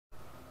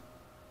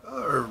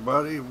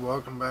everybody,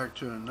 welcome back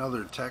to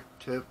another tech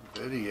tip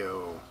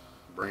video,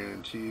 bringing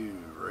it to you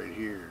right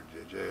here,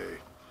 JJ.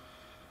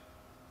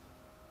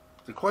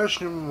 The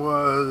question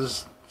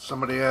was,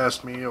 somebody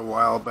asked me a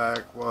while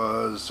back,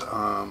 was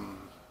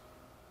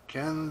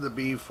can the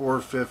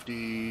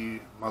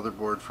B450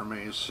 motherboard from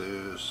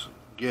Asus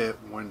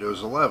get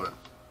Windows 11?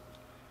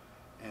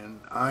 And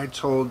I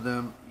told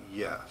them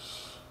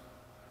yes.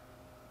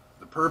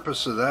 The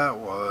purpose of that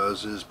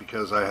is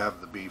because I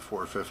have the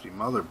B450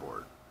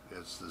 motherboard.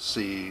 It's the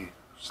C/M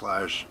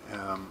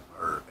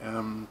or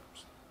M,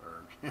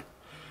 or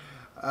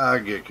I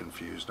get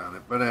confused on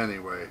it. But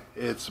anyway,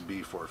 it's a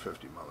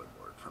B450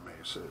 motherboard from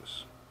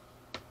Asus.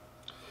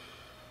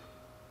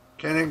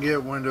 Can it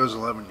get Windows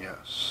 11?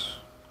 Yes.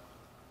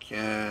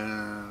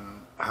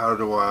 How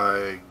do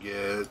I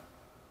get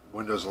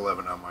Windows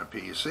 11 on my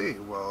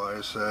PC? Well,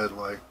 I said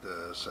like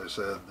this. I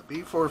said the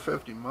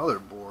B450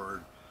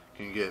 motherboard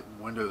can get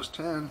Windows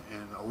 10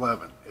 and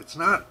 11. It's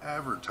not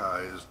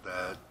advertised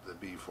that the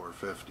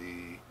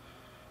B450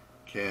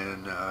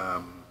 can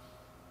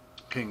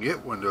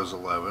get Windows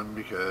 11,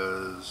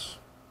 because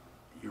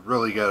you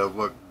really got to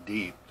look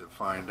deep to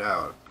find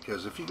out.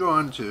 Because if you go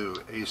onto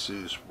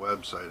Asus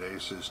website,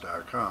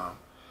 asus.com,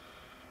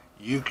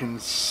 you can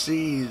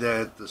see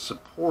that the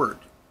support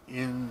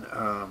in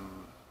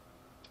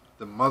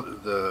the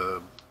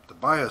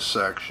BIOS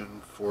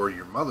section for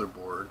your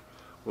motherboard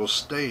will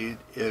state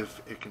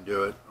if it can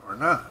do it or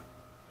not.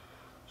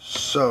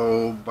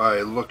 So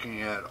by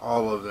looking at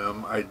all of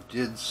them, I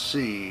did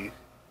see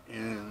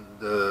in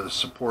the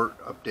support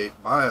update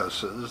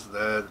BIOSes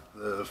that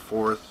the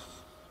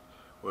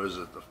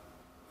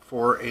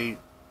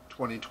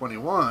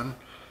 4/8/2021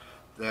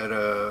 that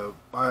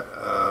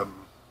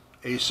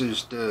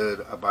Asus did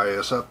a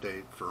BIOS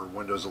update for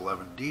Windows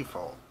 11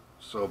 default.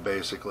 So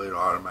basically it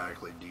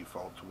automatically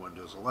default to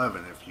Windows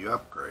 11 if you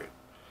upgrade.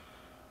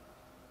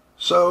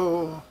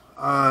 So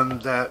on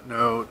that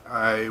note,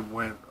 I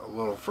went a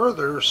little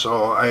further,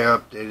 so I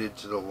updated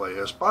to the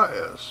latest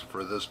BIOS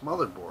for this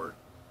motherboard.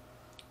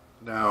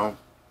 Now,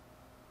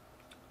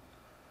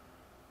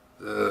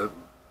 the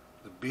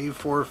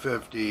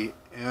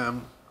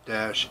B450M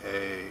A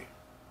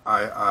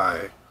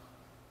II,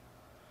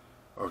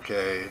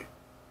 okay,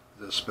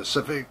 the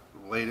specific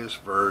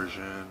latest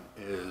version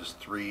is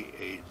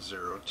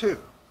 3.802.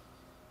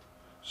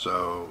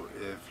 So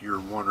if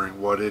you're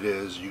wondering what it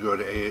is, you go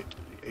to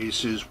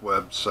Asus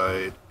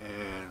website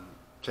and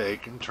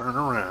take and turn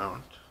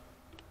around.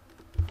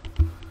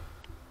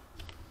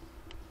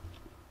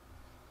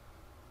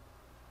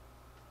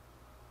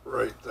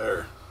 Right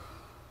there.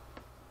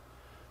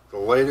 The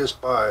latest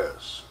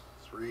BIOS,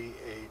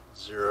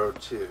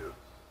 3.802.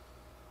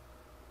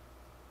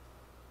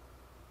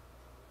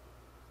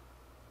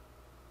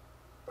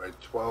 By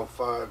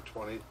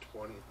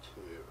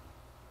 12/5/2022.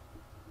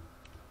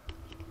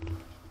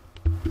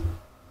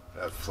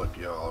 That flip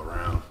you all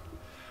around.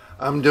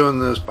 I'm doing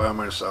this by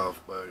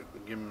myself, but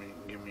give me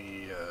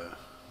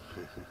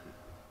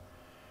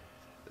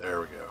there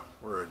we go.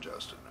 We're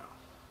adjusted now.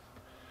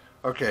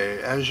 Okay,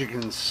 as you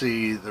can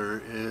see, there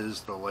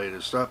is the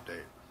latest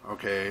update.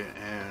 Okay,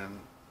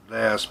 and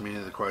they asked me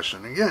the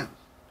question again.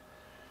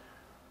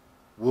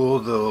 Will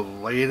the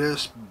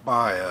latest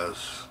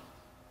BIOS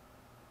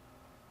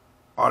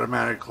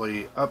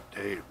automatically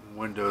update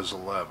Windows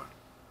 11?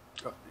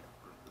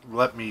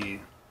 Let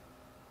me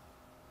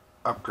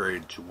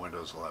upgrade to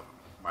Windows 11.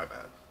 My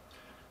bad.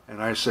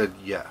 And I said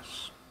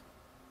yes,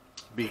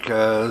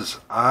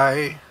 because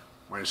I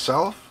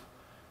myself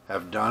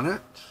have done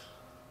it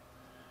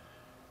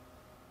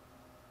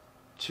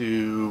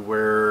to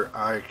where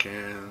I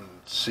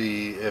can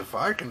see if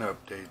I can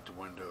update to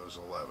Windows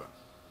 11.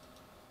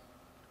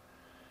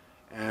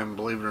 And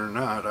believe it or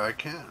not, I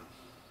can.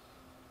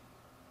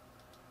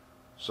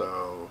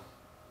 So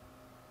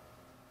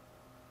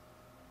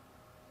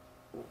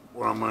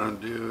what I'm going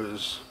to do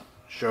is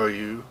show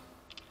you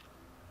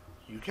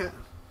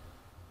can.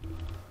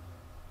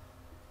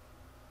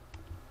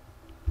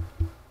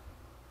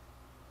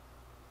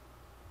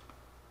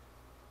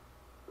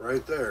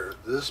 Right there,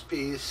 this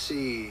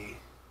PC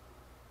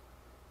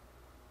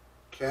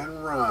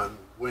can run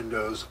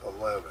Windows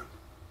 11.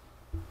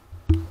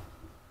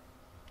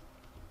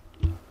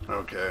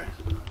 Okay.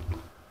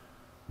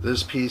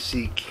 This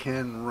PC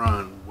can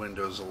run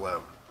Windows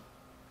 11.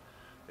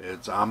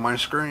 It's on my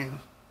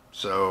screen,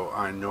 so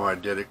I know I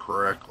did it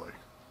correctly.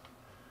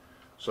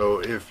 So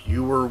if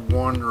you were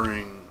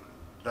wondering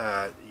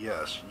that,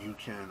 yes, you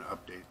can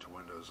update to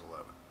Windows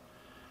 11.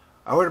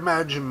 I would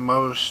imagine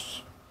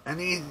most, I'm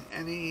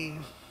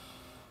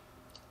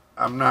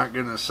not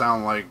going to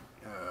sound like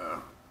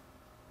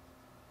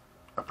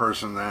a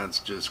person that's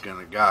just going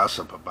to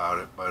gossip about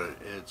it, but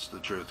it's the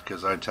truth,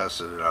 because I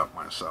tested it out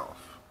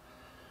myself.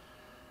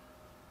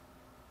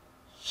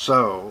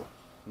 So,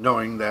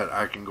 knowing that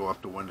I can go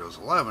up to Windows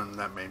 11,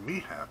 that made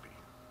me happy.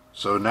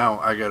 So now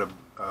I got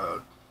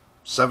a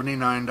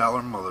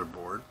 $79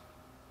 motherboard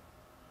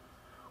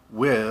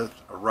with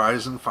a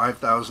Ryzen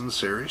 5000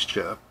 series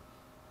chip,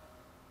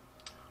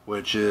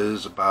 which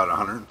is about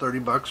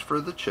 $130 for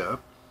the chip.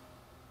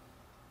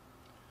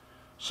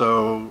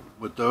 So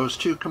with those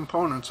two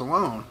components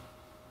alone,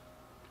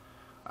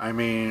 I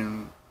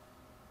mean,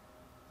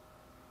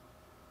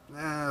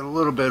 a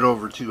little bit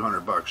over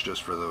 $200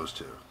 just for those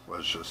two.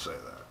 Let's just say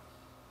that.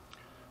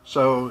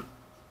 So,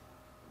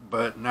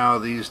 but now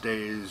these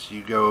days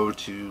you go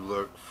to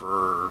look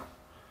for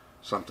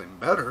something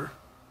better.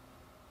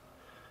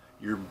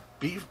 Your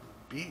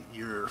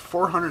your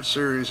 400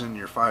 series and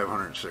your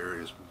 500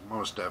 series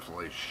most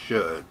definitely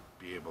should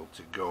be able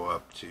to go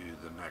up to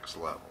the next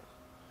level.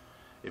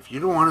 If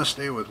you don't want to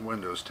stay with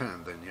Windows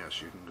 10, then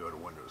yes, you can go to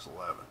Windows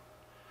 11.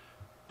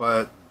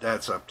 But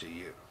that's up to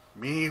you.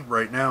 Me,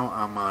 right now,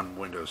 I'm on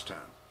Windows 10.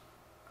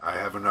 I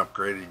haven't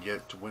upgraded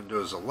yet to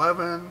Windows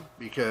 11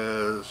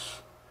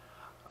 because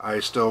I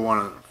still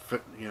want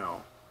to,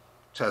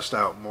 test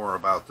out more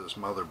about this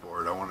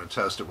motherboard. I want to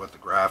test it with the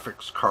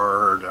graphics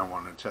card. I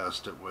want to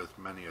test it with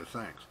many of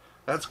things.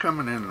 That's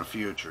coming in the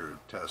future,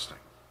 testing.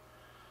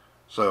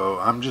 So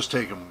I'm just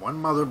taking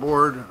one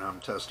motherboard and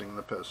I'm testing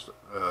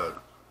the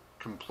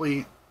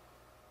complete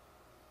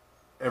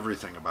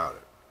everything about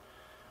it.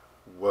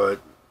 What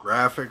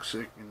graphics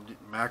it can do,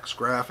 max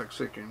graphics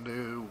it can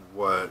do,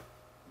 what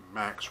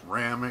max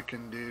RAM it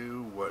can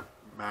do, what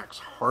max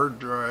hard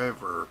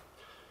drive or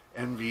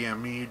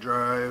NVMe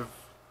drive,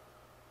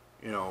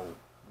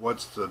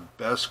 what's the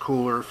best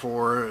cooler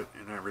for it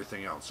and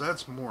everything else.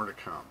 That's more to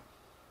come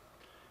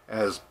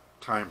as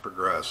time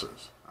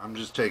progresses. I'm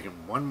just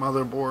taking one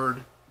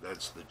motherboard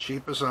that's the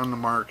cheapest on the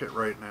market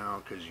right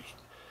now, because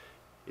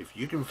if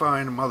you can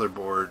find a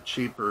motherboard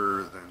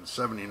cheaper than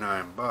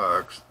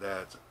 $79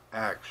 that's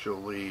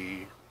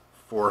actually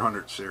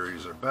 400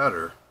 series or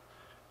better,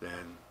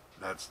 then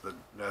that's the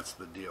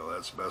deal.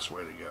 That's the best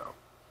way to go.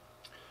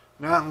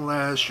 Not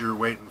unless you're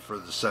waiting for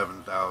the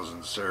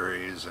 7000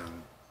 series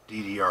and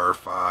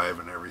DDR5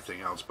 and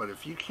everything else. But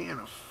if you can't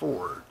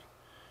afford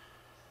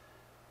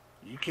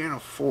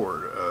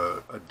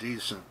a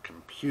decent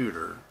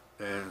computer,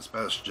 then it's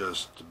best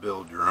just to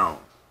build your own.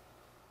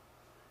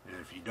 And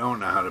if you don't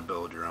know how to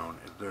build your own,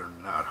 they're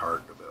not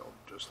hard to build,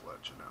 just to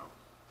let you know.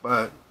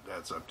 But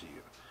that's up to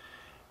you.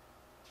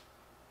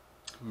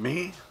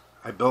 Me,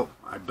 I built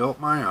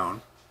my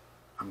own.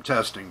 I'm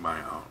testing my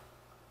own,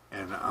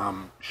 and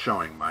I'm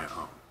showing my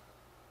own.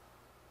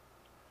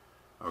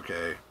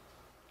 Okay?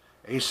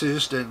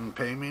 Asus didn't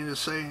pay me to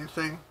say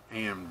anything.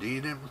 AMD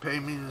didn't pay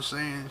me to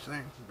say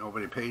anything.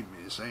 Nobody paid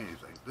me to say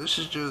anything. This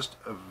is just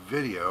a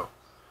video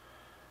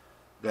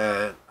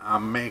that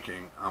I'm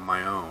making on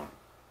my own.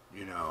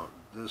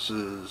 This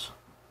is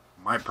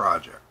my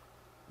project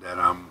that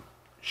I'm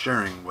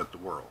sharing with the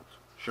world,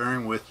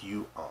 sharing with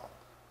you all.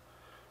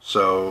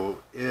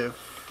 So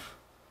if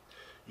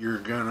you're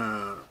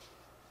gonna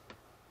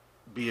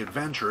be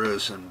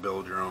adventurous and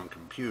build your own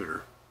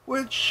computer,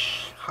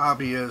 which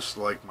hobbyists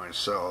like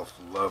myself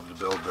love to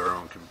build their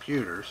own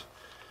computers,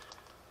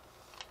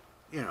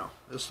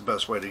 this is the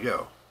best way to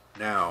go.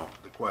 Now,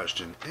 the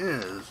question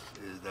is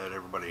that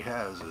everybody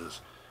has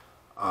is,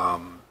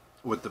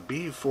 with the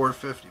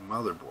B450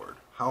 motherboard,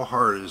 how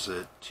hard is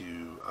it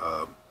to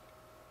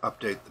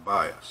update the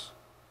BIOS?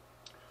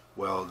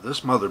 Well,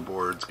 this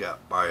motherboard's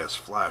got BIOS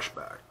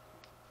flashback.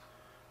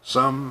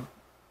 Some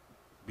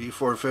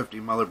B450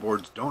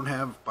 motherboards don't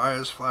have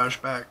BIOS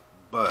flashback,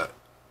 but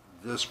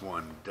this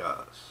one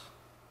does.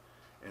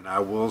 And I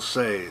will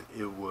say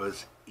it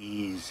was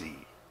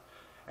easy.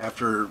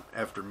 After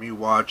me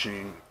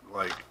watching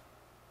like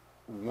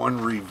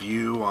one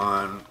review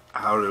on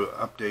how to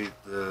update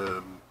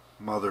the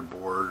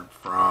motherboard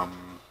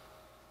from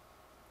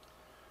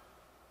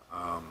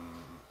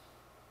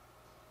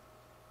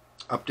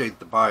update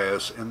the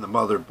BIOS in the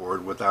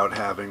motherboard without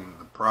having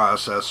the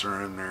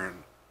processor in there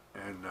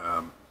and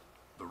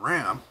the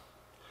RAM,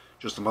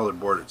 just the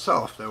motherboard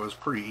itself, that was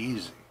pretty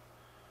easy.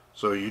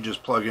 So you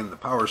just plug in the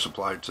power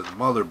supply to the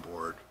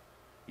motherboard,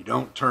 you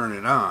don't turn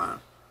it on,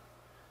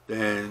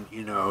 then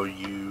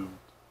you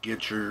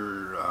get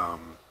your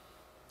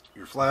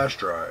flash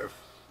drive.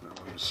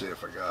 Let me see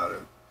if I got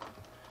it.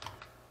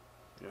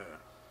 Yeah,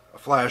 a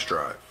flash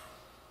drive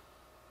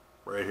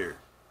right here.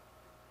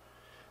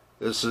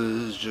 This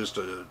is just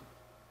a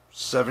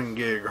 7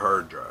 gig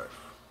hard drive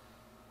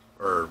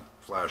or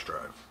flash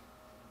drive.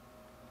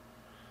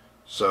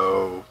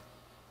 So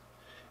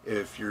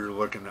if you're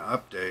looking to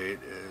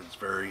update, it's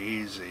very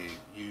easy.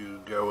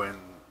 You go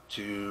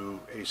into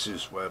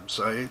Asus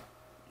website,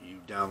 you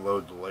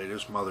download the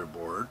latest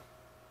motherboard,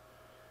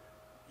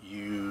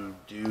 you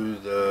do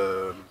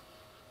the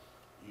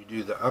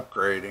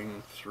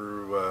upgrading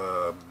through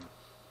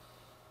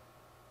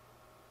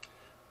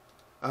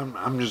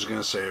I'm just going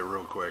to say it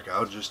real quick.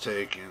 I'll just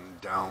take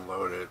and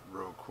download it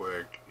real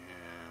quick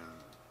and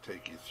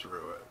take you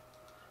through it.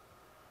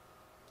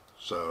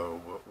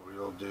 So what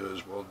we'll do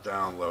is we'll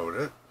download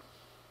it.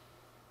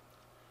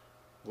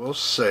 We'll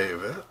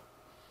save it.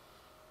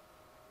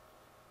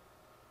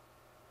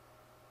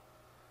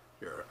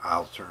 Here,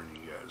 I'll turn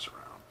you guys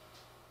around.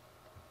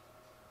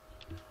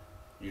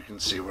 You can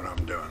see what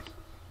I'm doing.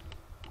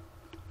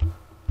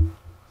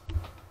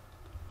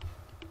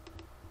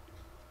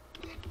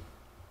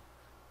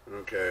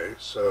 Okay,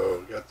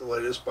 so got the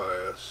latest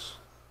BIOS,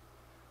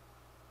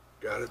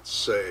 got it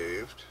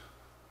saved.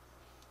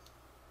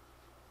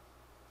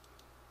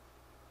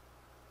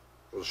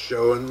 Will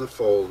show in the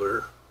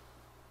folder.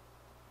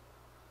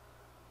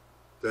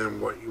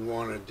 Then what you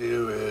want to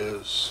do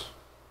is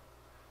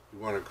you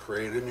want to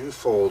create a new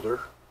folder.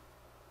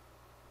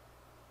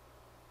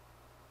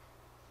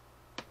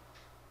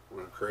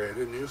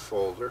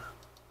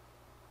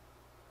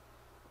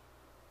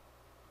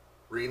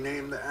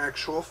 Rename the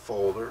actual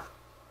folder.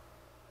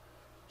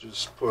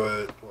 Just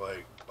put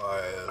like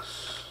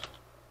BIOS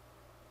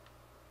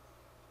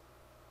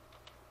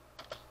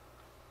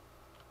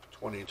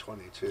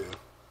 2022.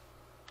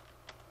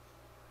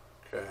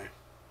 Okay,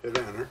 hit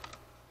enter.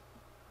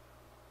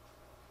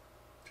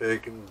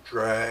 Take and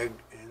drag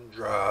and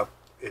drop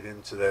it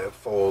into that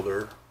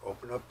folder.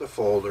 Open up the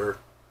folder.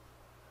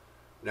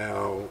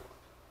 Now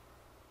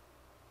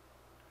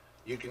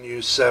you can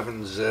use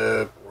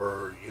 7-zip,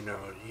 or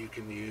you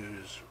can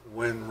use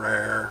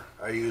WinRAR.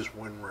 I use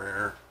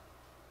WinRAR.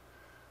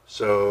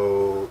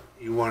 So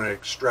you want to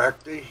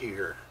extract it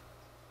here.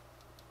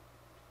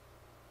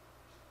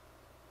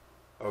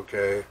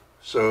 Okay,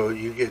 so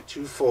you get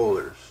two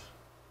folders,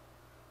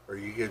 or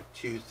you get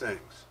two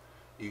things.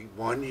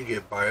 One, you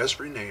get BIOS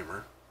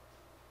renamer,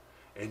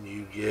 and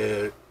you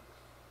get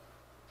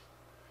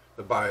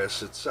the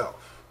BIOS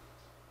itself.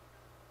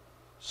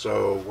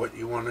 So what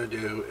you want to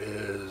do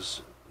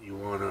is you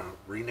want to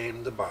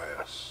rename the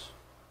BIOS.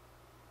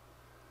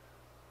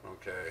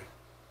 Okay.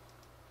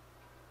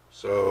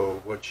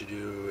 So what you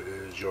do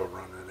is you'll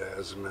run it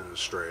as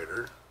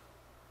administrator.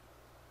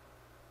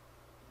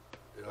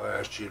 It'll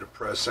ask you to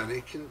press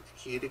any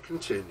key to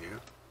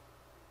continue.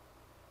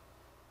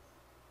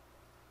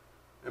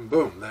 And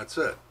boom, that's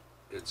it.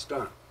 It's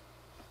done.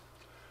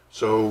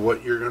 So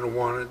what you're going to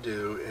want to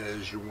do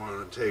is you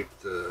want to take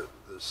the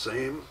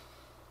same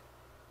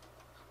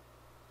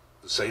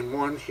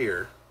one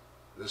here,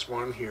 this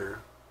one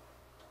here.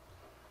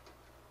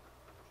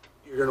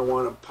 You're going to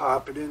want to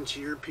pop it into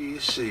your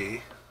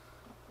PC.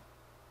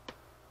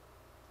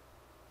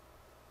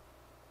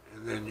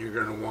 And then you're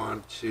going to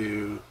want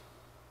to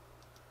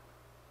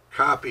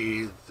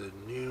copy the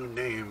new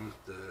name.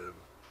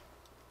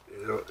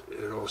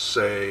 It'll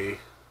say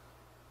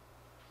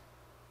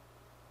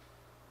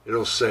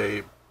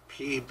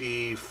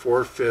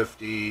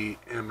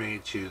PB450M A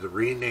II, the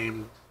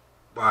renamed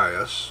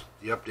BIOS,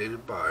 the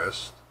updated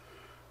BIOS,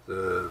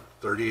 the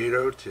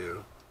 3802.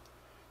 You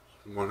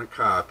want to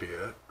copy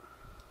it.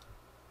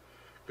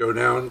 Go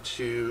down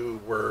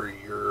to where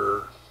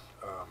your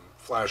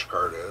flash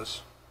card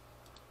is,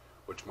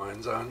 which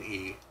mine's on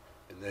E,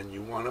 and then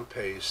you want to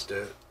paste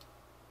it.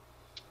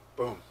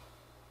 Boom.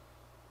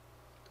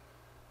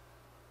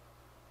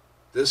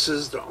 This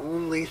is the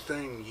only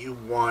thing you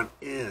want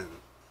in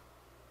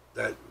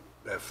that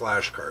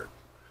flash card.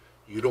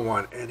 You don't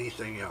want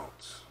anything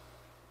else.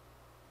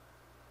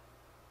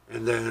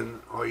 And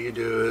then all you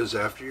do is,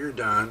 after you're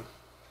done,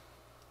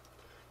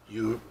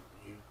 you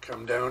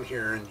come down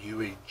here and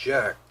you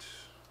eject.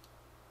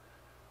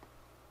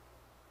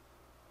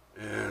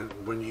 And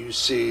when you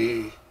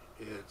see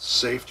it's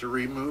safe to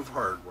remove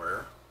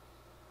hardware,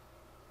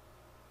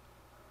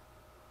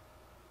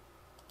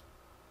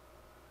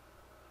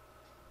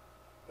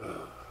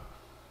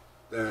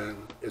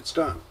 then it's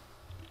done.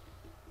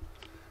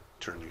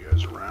 Turn you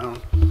guys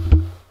around.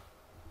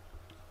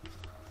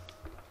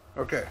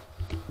 Okay,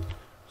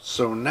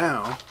 so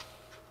now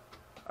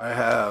I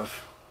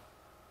have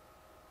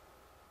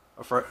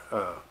a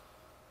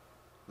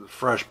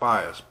fresh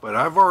BIOS, but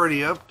I've already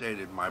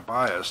updated my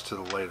BIOS to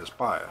the latest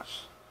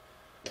BIOS.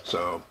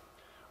 So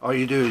all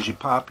you do is you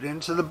pop it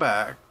into the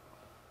back.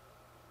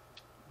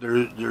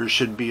 There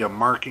should be a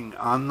marking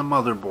on the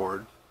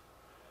motherboard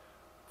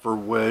for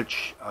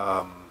which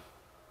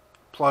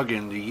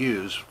plug-in to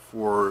use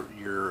for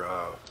your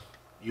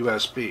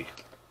USB. It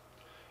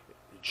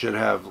should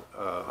have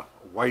a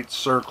white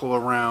circle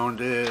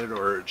around it,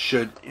 or it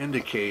should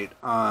indicate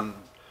on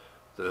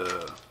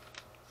the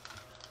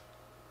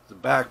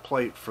back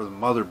plate for the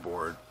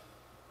motherboard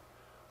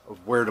of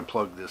where to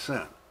plug this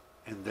in.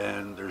 And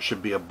then there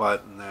should be a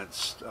button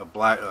that's a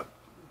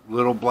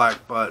little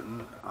black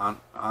button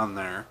on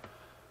there.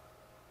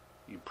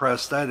 You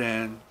press that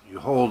in, you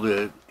hold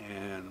it,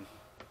 and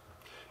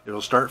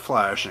it'll start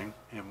flashing.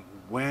 And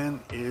when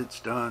it's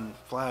done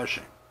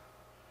flashing,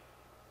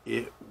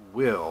 it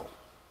will,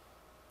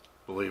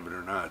 believe it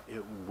or not,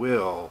 it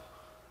will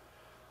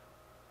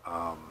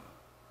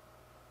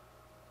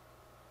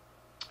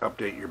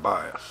update your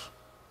BIOS.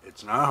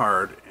 It's not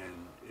hard,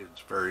 and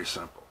it's very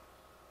simple.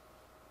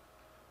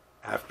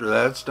 After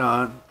that's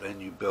done,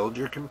 then you build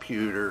your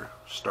computer,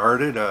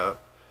 start it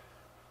up,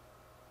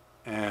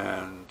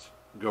 and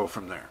go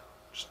from there.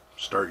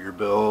 Start your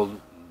build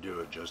and do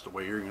it just the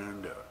way you're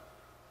going to do it.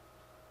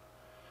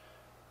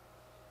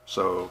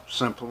 So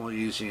simple,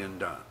 easy, and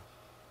done.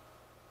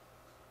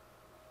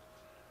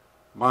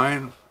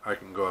 Mine, I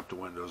can go up to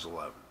Windows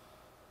 11,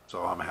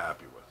 so I'm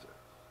happy with it.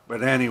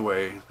 But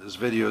anyway, this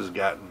video has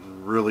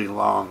gotten really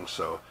long,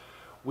 so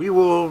we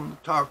will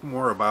talk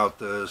more about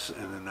this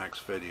in the next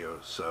video.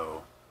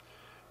 So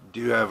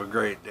do have a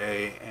great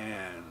day,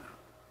 and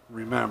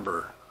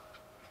remember,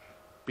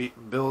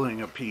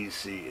 building a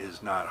PC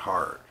is not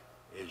hard.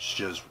 It's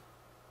just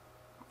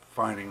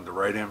finding the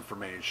right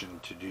information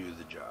to do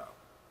the job.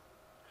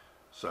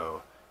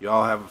 So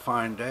y'all have a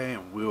fine day,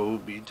 and we'll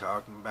be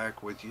talking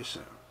back with you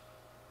soon.